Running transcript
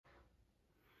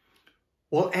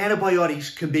While antibiotics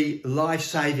can be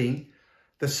life-saving,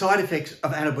 the side effects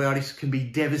of antibiotics can be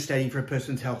devastating for a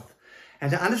person's health.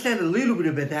 And to understand a little bit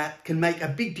about that can make a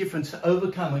big difference to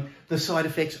overcoming the side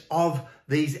effects of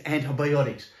these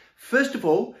antibiotics. First of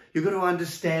all, you've got to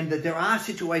understand that there are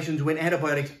situations when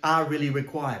antibiotics are really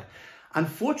required.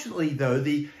 Unfortunately, though,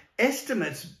 the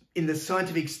estimates in the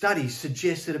scientific studies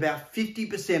suggest that about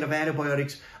 50% of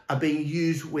antibiotics are being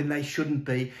used when they shouldn't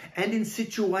be, and in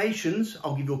situations,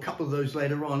 I'll give you a couple of those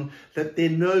later on, that they're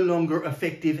no longer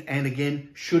effective and again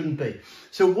shouldn't be.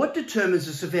 So what determines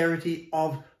the severity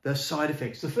of the side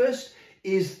effects? The first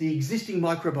is the existing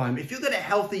microbiome. If you've got a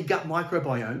healthy gut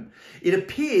microbiome, it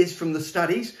appears from the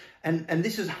studies, and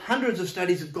this is hundreds of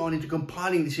studies have gone into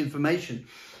compiling this information,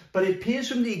 but it appears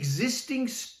from the existing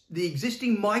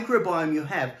microbiome you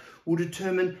have will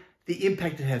determine the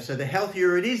impact it has. So the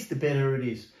healthier it is, the better it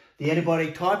is. The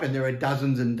antibiotic type, and there are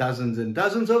dozens and dozens and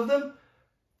dozens of them.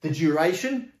 The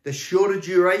duration, the shorter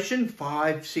duration,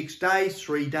 5, 6 days,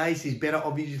 3 days is better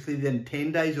obviously than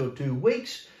 10 days or 2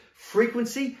 weeks.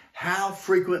 Frequency, how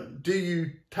frequent do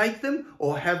you take them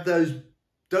or have those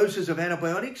doses of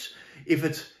antibiotics? If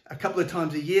it's a couple of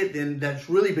times a year, then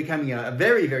that's really becoming a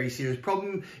very, very serious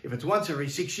problem. If it's once every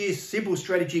 6 years, simple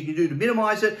strategy you can do to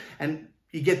minimize it, and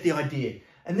you get the idea.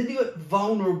 And then you've got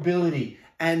vulnerability.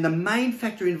 And the main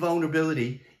factor in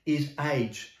vulnerability is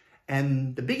age.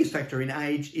 And the biggest factor in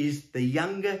age is the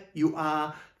younger you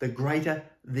are, the greater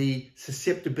the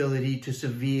susceptibility to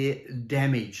severe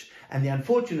damage. And the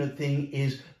unfortunate thing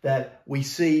is that we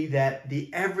see that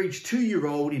the average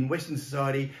 2-year-old in Western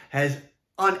society has,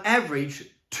 on average,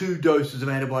 2 doses of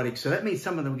antibiotics. So that means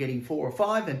some of them are getting 4 or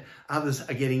 5 and others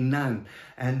are getting none.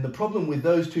 And the problem with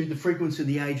those two, the frequency and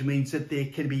the age, means that there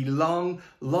can be long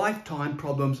lifetime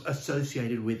problems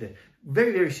associated with it.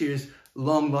 Very, very serious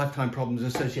long lifetime problems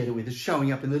associated with it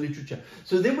showing up in the literature.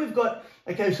 So then we've got,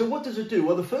 okay, so what does it do?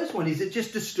 Well, the first one is it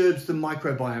just disturbs the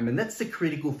microbiome, and that's the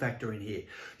critical factor in here.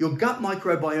 Your gut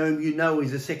microbiome, you know,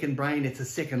 is a second brain. It's a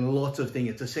second lots of things.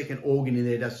 It's a second organ in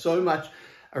there. It does so much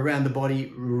around the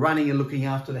body, running and looking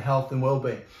after the health and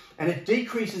well-being. And it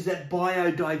decreases that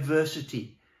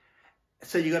biodiversity.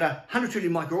 So you've got 100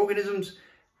 trillion microorganisms,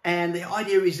 and the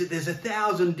idea is that there's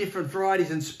 1,000 different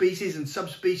varieties and species and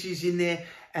subspecies in there,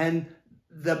 and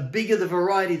the bigger the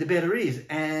variety, the better it is.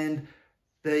 And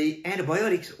the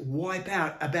antibiotics wipe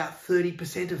out about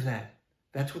 30% of that.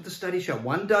 That's what the studies show.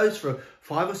 1 dose for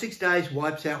 5 or 6 days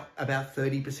wipes out about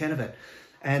 30% of it.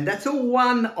 And that's a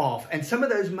one-off, and some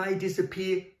of those may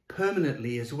disappear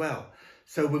permanently as well.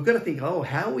 So we've got to think, oh,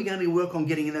 how are we going to work on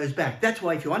getting those back? That's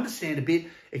why if you understand a bit,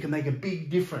 it can make a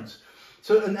big difference.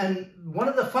 So, and one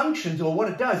of the functions, or what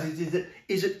it does,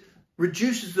 is it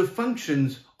reduces the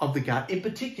functions of the gut, in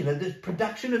particular, the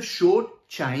production of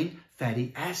short-chain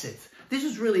fatty acids. This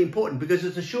is really important because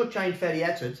it's a short-chain fatty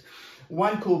acids,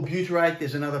 one called butyrate,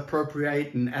 there's another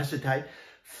propionate and acetate,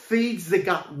 feeds the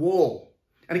gut wall.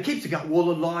 And it keeps the gut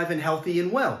wall alive and healthy and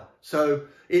well. So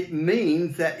it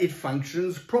means that it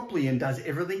functions properly and does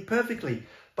everything perfectly.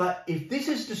 But if this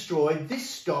is destroyed, these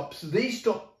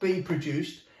stop being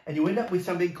produced, and you end up with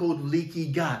something called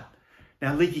leaky gut.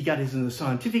 Now, leaky gut isn't a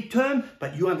scientific term,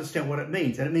 but you understand what it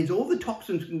means. And it means all the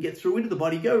toxins can get through into the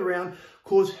body, go around,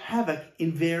 cause havoc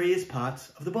in various parts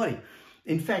of the body.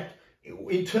 In fact,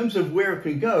 in terms of where it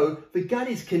can go, the gut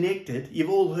is connected. You've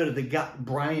all heard of the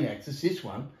gut-brain axis, this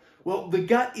one. Well, the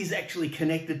gut is actually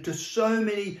connected to so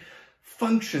many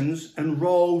functions and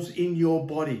roles in your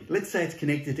body. Let's say it's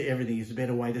connected to everything is a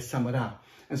better way to sum it up.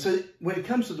 And so when it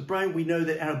comes to the brain, we know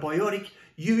that antibiotic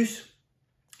use,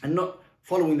 and not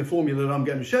following the formula that I'm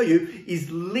going to show you,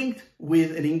 is linked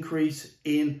with an increase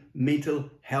in mental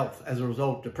health. As a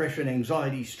result, depression,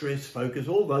 anxiety, stress, focus,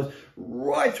 all those,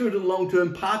 right through to the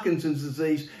long-term Parkinson's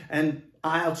disease and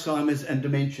Alzheimer's and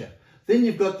dementia. Then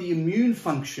you've got the immune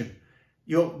function.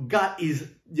 Your gut is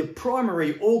your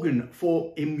primary organ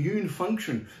for immune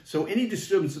function. So any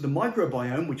disturbance of the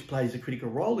microbiome, which plays a critical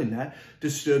role in that,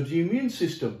 disturbs the immune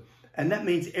system. And that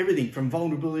means everything from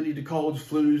vulnerability to colds,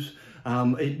 flus.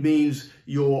 It means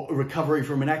your recovery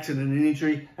from an accident and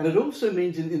injury. And it also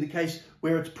means, in the case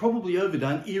where it's probably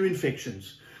overdone, ear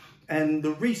infections. And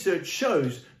the research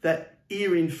shows that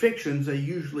ear infections are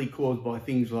usually caused by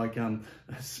things like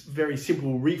very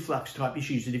simple reflux type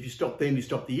issues, that if you stop them, you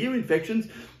stop the ear infections,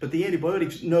 but the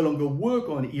antibiotics no longer work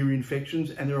on ear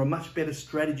infections, and there are much better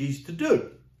strategies to do.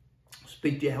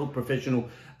 Speak to your health professional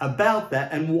about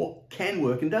that and what can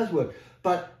work and does work.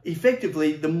 But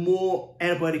effectively, the more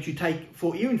antibiotics you take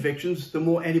for ear infections, the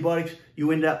more antibiotics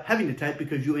you end up having to take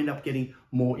because you end up getting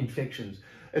more infections.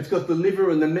 It's got the liver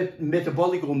and the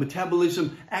metabolic or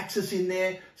metabolism axis in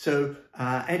there. So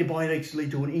antibiotics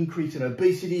lead to an increase in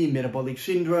obesity, metabolic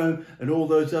syndrome, and all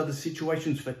those other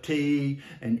situations, fatigue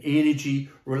and energy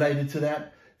related to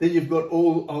that. Then you've got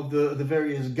all of the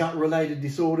various gut-related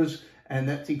disorders, and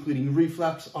that's including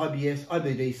reflux, IBS,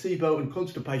 IBD, SIBO, and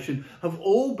constipation, have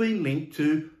all been linked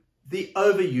to the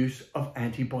overuse of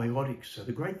antibiotics. So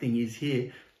the great thing is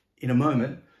here, in a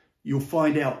moment, you'll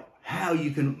find out how you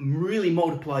can really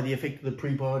multiply the effect of the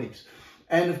prebiotics.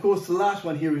 And of course, the last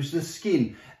one here is the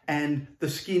skin. And the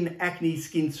skin acne,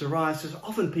 skin psoriasis.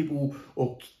 Often people,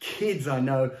 or kids I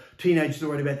know, teenagers are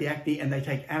worried about the acne and they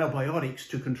take antibiotics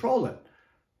to control it.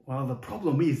 Well, the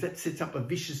problem is that sets up a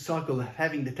vicious cycle of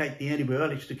having to take the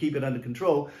antibiotics to keep it under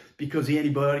control, because the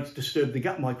antibiotics disturb the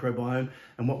gut microbiome,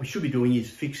 and what we should be doing is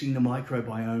fixing the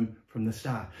microbiome from the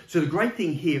start. So the great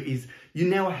thing here is you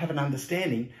now have an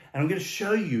understanding, and I'm going to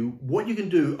show you what you can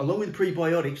do along with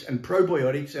prebiotics and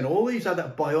probiotics and all these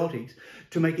other biotics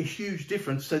to make a huge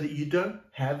difference so that you don't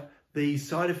have these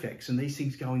side effects and these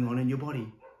things going on in your body.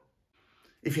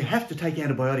 If you have to take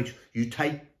antibiotics, you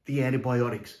take the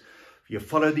antibiotics. You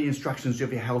follow the instructions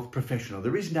of your health professional.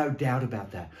 There is no doubt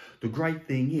about that. The great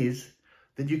thing is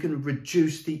that you can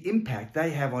reduce the impact they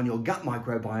have on your gut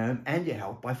microbiome and your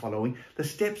health by following the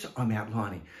steps I'm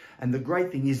outlining. And the great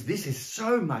thing is this is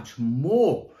so much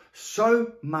more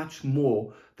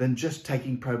than just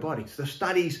taking probiotics. The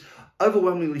studies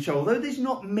overwhelmingly show, although there's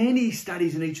not many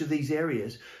studies in each of these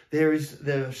areas, there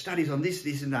are studies on this,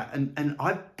 and that. And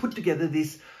I've put together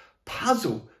this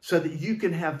puzzle so that you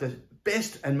can have the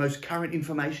best and most current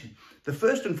information. The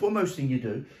first and foremost thing you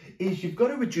do is you've got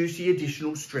to reduce the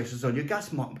additional stresses on your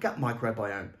gut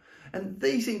microbiome. And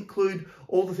these include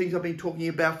all the things I've been talking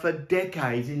about for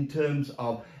decades in terms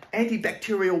of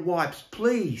antibacterial wipes.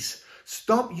 Please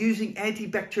stop using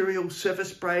antibacterial surface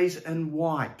sprays and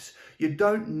wipes. You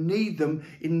don't need them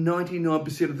in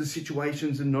 99% of the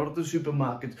situations and not at the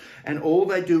supermarkets. And all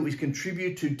they do is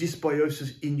contribute to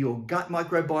dysbiosis in your gut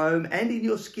microbiome and in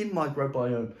your skin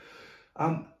microbiome.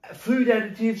 Food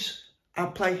additives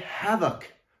play havoc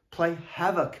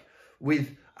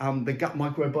with the gut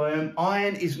microbiome.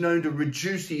 Iron is known to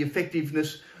reduce the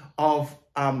effectiveness of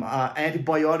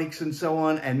antibiotics and so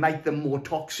on, and make them more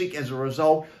toxic as a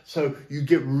result. So you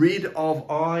get rid of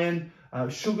iron,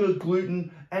 sugar,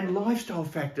 gluten, and lifestyle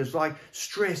factors like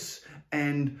stress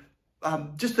and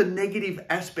just the negative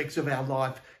aspects of our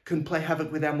life can play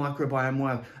havoc with our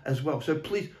microbiome as well. So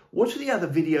please watch the other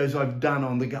videos I've done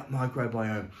on the gut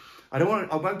microbiome. I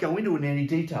won't go into it in any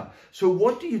detail. So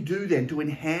what do you do then to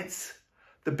enhance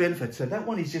the benefits? So that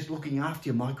one is just looking after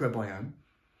your microbiome.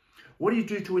 What do you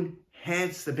do to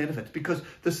enhance the benefits? Because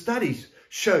the studies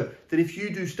show that if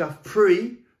you do stuff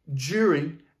pre,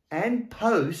 during, and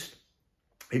post,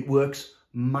 it works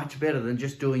much better than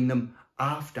just doing them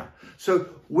after. So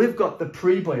we've got the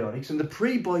prebiotics, and the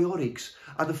prebiotics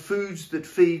are the foods that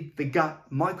feed the gut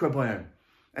microbiome.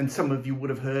 And some of you would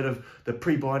have heard of the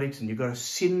prebiotics, and you've got a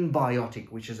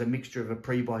symbiotic, which is a mixture of a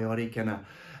prebiotic and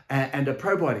a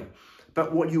probiotic.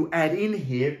 But what you add in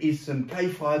here is some K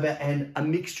fiber and a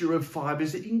mixture of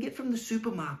fibers that you can get from the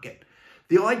supermarket.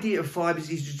 The idea of fibers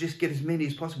is to just get as many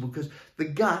as possible, because the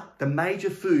gut, the major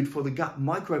food for the gut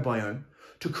microbiome,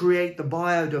 to create the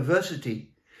biodiversity,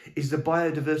 is the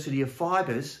biodiversity of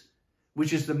fibers,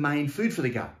 which is the main food for the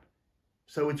gut.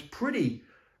 So it's pretty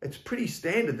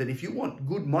standard that if you want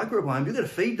good microbiome, you've got to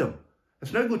feed them.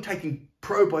 It's no good taking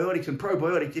probiotics and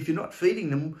probiotics if you're not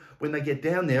feeding them when they get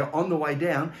down there on the way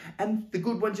down, and the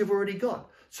good ones you've already got.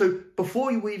 So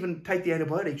before you even take the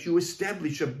antibiotics, you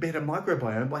establish a better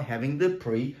microbiome by having the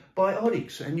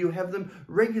prebiotics, and you have them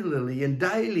regularly and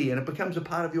daily, and it becomes a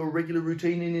part of your regular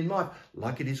routine in life,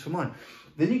 like it is for mine.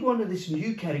 Then you go on to this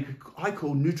new category I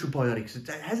call nutribiotics. It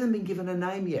hasn't been given a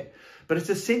name yet, but it's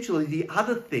essentially the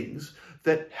other things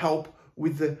that help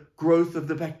with the growth of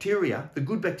the bacteria, the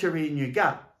good bacteria in your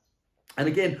gut. And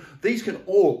again, these can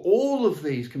all of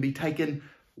these can be taken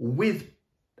with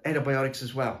antibiotics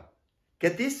as well.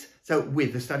 Get this? So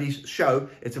the studies show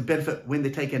it's a benefit when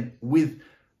they're taken with,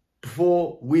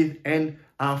 before, with, and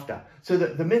after. So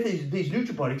the method, these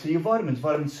nutribiotics are your vitamins,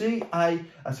 vitamin C,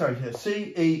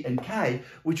 C, E, and K,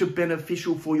 which are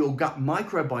beneficial for your gut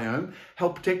microbiome,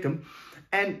 help protect them.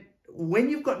 And when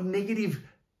you've got negative,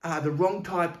 the wrong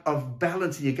type of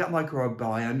balance in your gut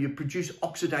microbiome, you produce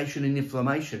oxidation and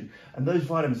inflammation. And those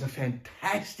vitamins are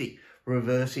fantastic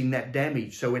reversing that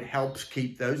damage. So it helps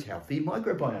keep those healthy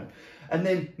microbiome. And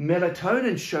then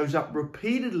melatonin shows up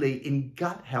repeatedly in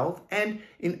gut health and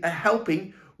in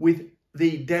helping with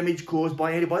the damage caused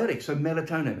by antibiotics. So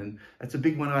melatonin, and that's a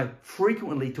big one I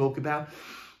frequently talk about.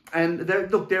 And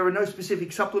look, there are no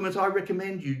specific supplements I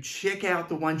recommend. You check out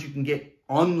the ones you can get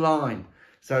online.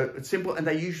 So it's simple, and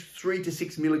they use 3 to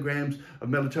 6 milligrams of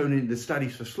melatonin in the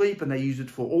studies for sleep, and they use it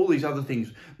for all these other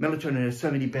things. Melatonin has so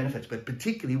many benefits, but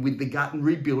particularly with the gut and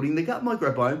rebuilding the gut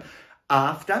microbiome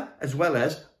as well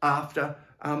as after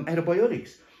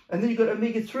antibiotics. And then you've got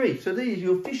omega-3. So these are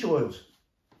your fish oils.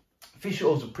 Fish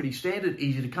oils are pretty standard,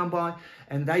 easy to come by,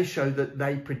 and they show that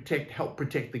they help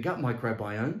protect the gut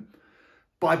microbiome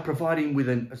by providing with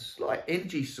a slight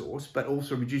energy source, but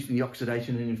also reducing the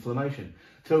oxidation and inflammation.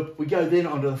 So we go then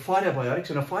onto the phytobiotics,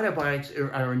 and the phytobiotics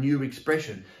are a new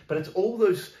expression, but it's all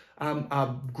those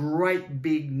great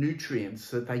big nutrients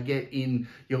that they get in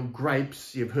your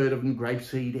grapes. You've heard of them,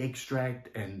 grapeseed extract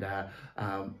and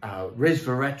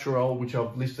resveratrol, which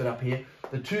I've listed up here.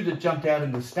 The two that jumped out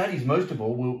in the studies most of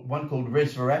all were one called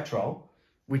resveratrol,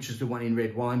 which is the one in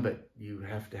red wine, but you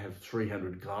have to have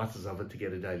 300 glasses of it to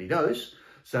get a daily dose.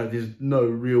 So there's no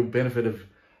real benefit of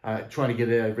trying to get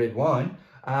it out of red wine.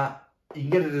 You can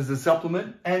get it as a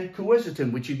supplement, and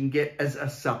quercetin, which you can get as a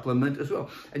supplement as well.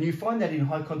 And you find that in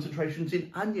high concentrations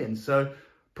in onions. So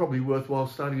probably worthwhile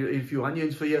starting to eat a few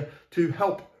onions for you to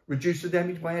help reduce the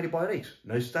damage by antibiotics.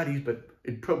 No studies, but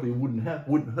it probably wouldn't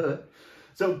hurt.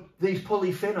 So these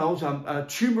polyphenols,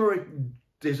 turmeric,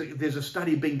 there's a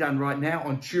study being done right now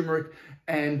on turmeric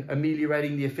and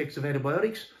ameliorating the effects of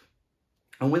antibiotics.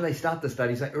 And when they start the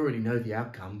studies, they already know the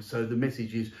outcome. So the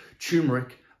message is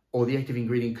turmeric, or the active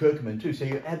ingredient curcumin too. So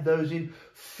you add those in.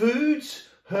 Foods,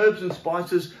 herbs and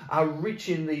spices are rich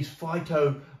in these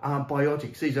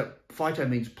phytobiotics. These are, phyto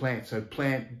means plant, so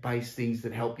plant-based things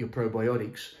that help your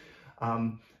probiotics.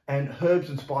 And herbs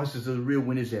and spices are the real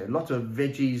winners there. Lots of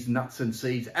veggies, nuts and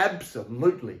seeds,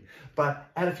 absolutely. But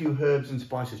add a few herbs and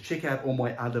spices. Check out all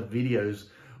my other videos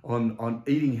on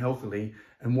eating healthily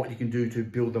and what you can do to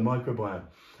build the microbiome.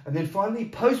 And then finally,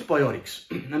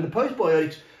 postbiotics. And the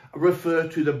postbiotics refer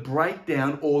to the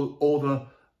breakdown or the,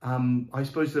 I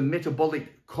suppose, the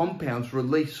metabolic compounds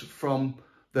released from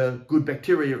the good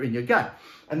bacteria in your gut.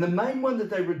 And the main one that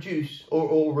they reduce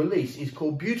or release is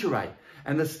called butyrate.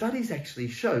 And the studies actually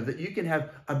show that you can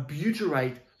have a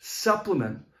butyrate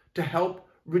supplement to help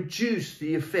reduce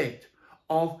the effect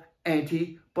of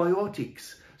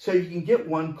antibiotics. So you can get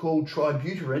one called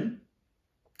tributyrin,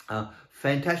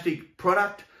 fantastic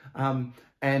product.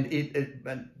 And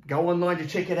go online to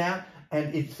check it out,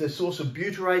 and it's the source of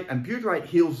butyrate, and butyrate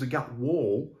heals the gut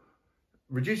wall,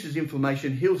 reduces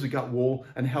inflammation, heals the gut wall,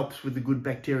 and helps with the good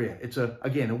bacteria. It's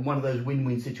again one of those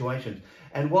win-win situations.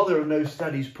 And while there are no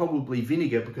studies, probably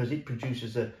vinegar, because it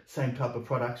produces the same type of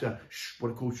products,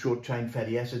 what are called short-chain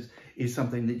fatty acids, is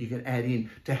something that you can add in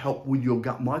to help with your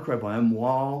gut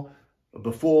microbiome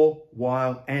before,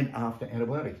 while, and after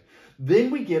antibiotics. Then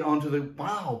we get onto the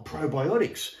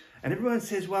probiotics. And everyone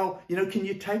says, well, you know, can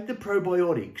you take the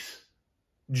probiotics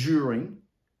during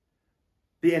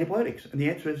the antibiotics? And the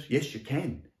answer is, yes, you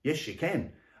can. Yes, you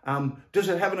can. Does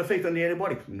it have an effect on the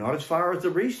antibiotics? Not as far as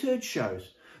the research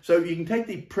shows. So you can take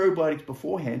the probiotics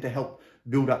beforehand to help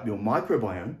build up your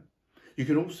microbiome. You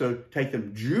can also take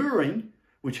them during,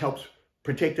 which helps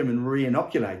protect them and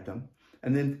re-inoculate them.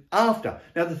 And then after.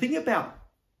 Now, the thing about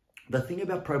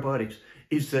probiotics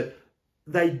is that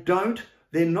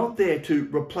they're not there to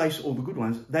replace all the good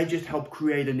ones. They just help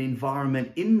create an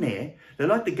environment in there. They're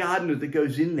like the gardener that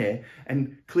goes in there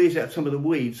and clears out some of the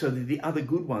weeds so that the other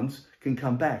good ones can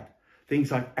come back.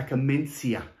 Things like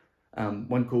Akkermansia,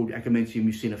 one called Akkermansia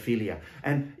muciniphila.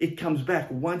 And it comes back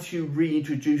once you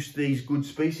reintroduce these good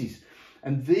species.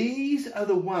 And these are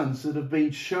the ones that have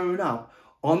been shown up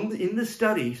in the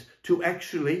studies to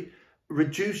actually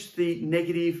reduce the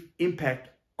negative impact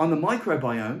on the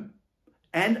microbiome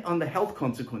and on the health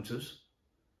consequences,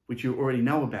 which you already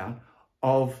know about,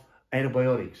 of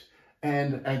antibiotics.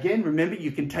 And again, remember,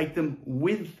 you can take them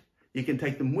with,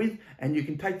 and you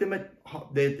can take them at,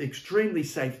 they're extremely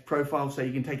safe profiles, so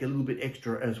you can take a little bit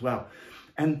extra as well.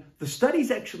 And the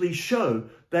studies actually show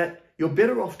that you're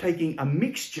better off taking a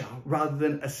mixture rather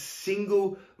than a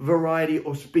single variety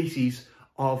or species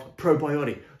of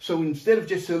probiotic. So instead of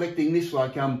just selecting this,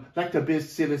 like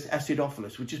Lactobacillus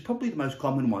acidophilus, which is probably the most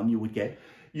common one you would get,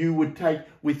 you would take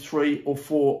with 3 or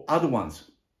 4 other ones.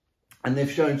 And they've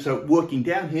shown, so working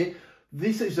down here,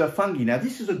 this is a fungi. Now,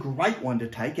 this is a great one to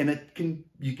take, and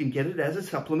you can get it as a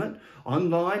supplement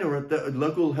online or at the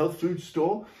local health food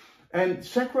store. And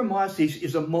Saccharomyces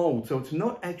is a mold, so it's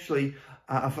not actually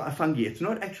a fungi. It's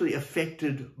not actually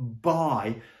affected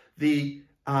by the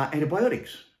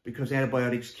antibiotics, because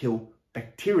antibiotics kill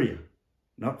bacteria,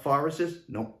 not viruses,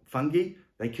 not fungi.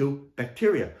 They kill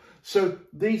bacteria. So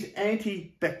these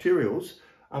antibacterials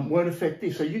won't affect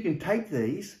this. So you can take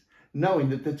these knowing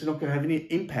that that's not going to have any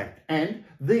impact. And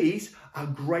these are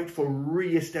great for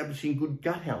re-establishing good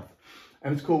gut health.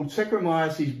 And it's called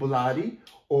Saccharomyces boulardii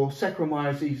or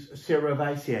Saccharomyces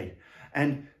cerevisiae.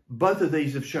 And both of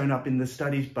these have shown up in the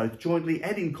studies, both jointly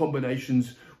and in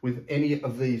combinations with any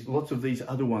of these, lots of these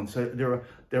other ones. So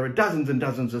there are dozens and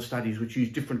dozens of studies which use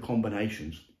different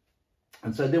combinations.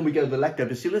 And so then we go to the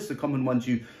lactobacillus, the common ones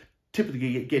you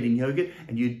typically get in yogurt,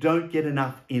 and you don't get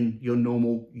enough in your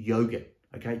normal yogurt,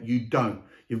 okay? You don't.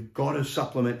 You've got to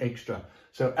supplement extra.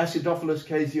 So acidophilus,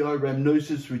 casei,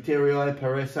 rhamnosus, reuteri,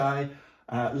 paresi,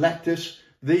 lactus,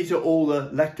 these are all the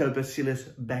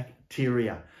lactobacillus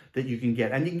bacteria that you can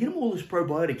get. And you can get them all as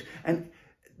probiotics. And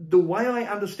the way I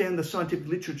understand the scientific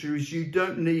literature is you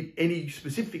don't need any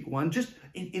specific one, just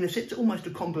in a sense, almost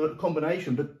a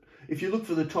combination. But if you look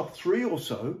for the top 3 or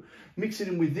so, mix it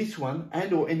in with this one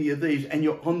and or any of these, and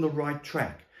you're on the right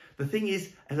track. The thing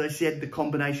is, as I said, the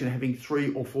combination of having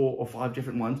 3 or 4 or 5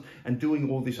 different ones and doing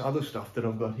all this other stuff that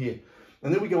I've got here.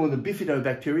 And then we go on the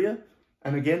bifidobacteria.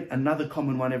 And again, another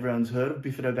common one everyone's heard of,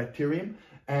 bifidobacterium.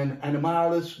 And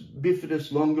Animalis,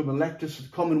 bifidus, longum, and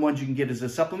lactus, common ones you can get as a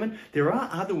supplement. There are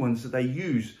other ones that they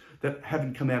use that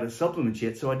haven't come out as supplements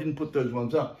yet, so I didn't put those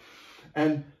ones up.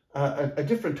 And a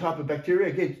different type of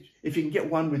bacteria, again, if you can get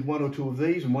one with 1 or 2 of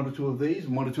these, and 1 or 2 of these,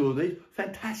 and 1 or 2 of these,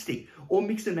 fantastic. Or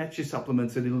mix and match your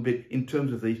supplements a little bit in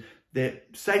terms of these. Their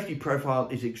safety profile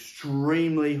is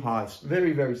extremely high,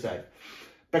 very, very safe.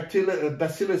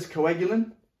 Bacillus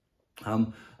coagulans.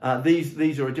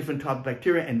 These are a different type of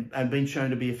bacteria and been shown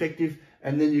to be effective.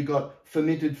 And then you've got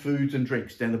fermented foods and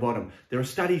drinks down the bottom. There are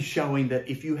studies showing that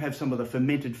if you have some of the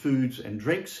fermented foods and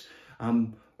drinks,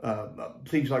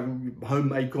 things like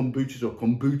homemade kombuchas or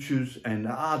kombuchas and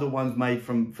other ones made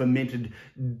from fermented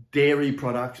dairy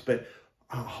products, but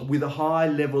with a high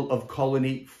level of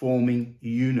colony forming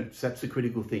units. That's the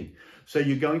critical thing. So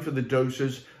you're going for the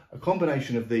doses, a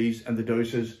combination of these and the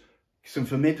doses, some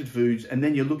fermented foods, and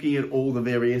then you're looking at all the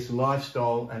various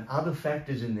lifestyle and other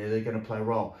factors in there that are going to play a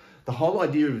role. The whole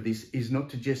idea of this is not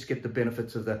to just get the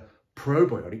benefits of the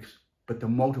probiotics, but to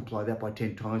multiply that by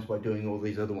 10 times by doing all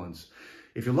these other ones.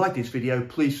 If you like this video,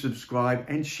 please subscribe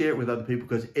and share it with other people,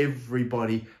 because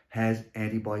everybody has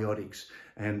antibiotics.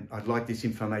 And I'd like this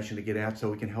information to get out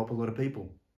so we can help a lot of people.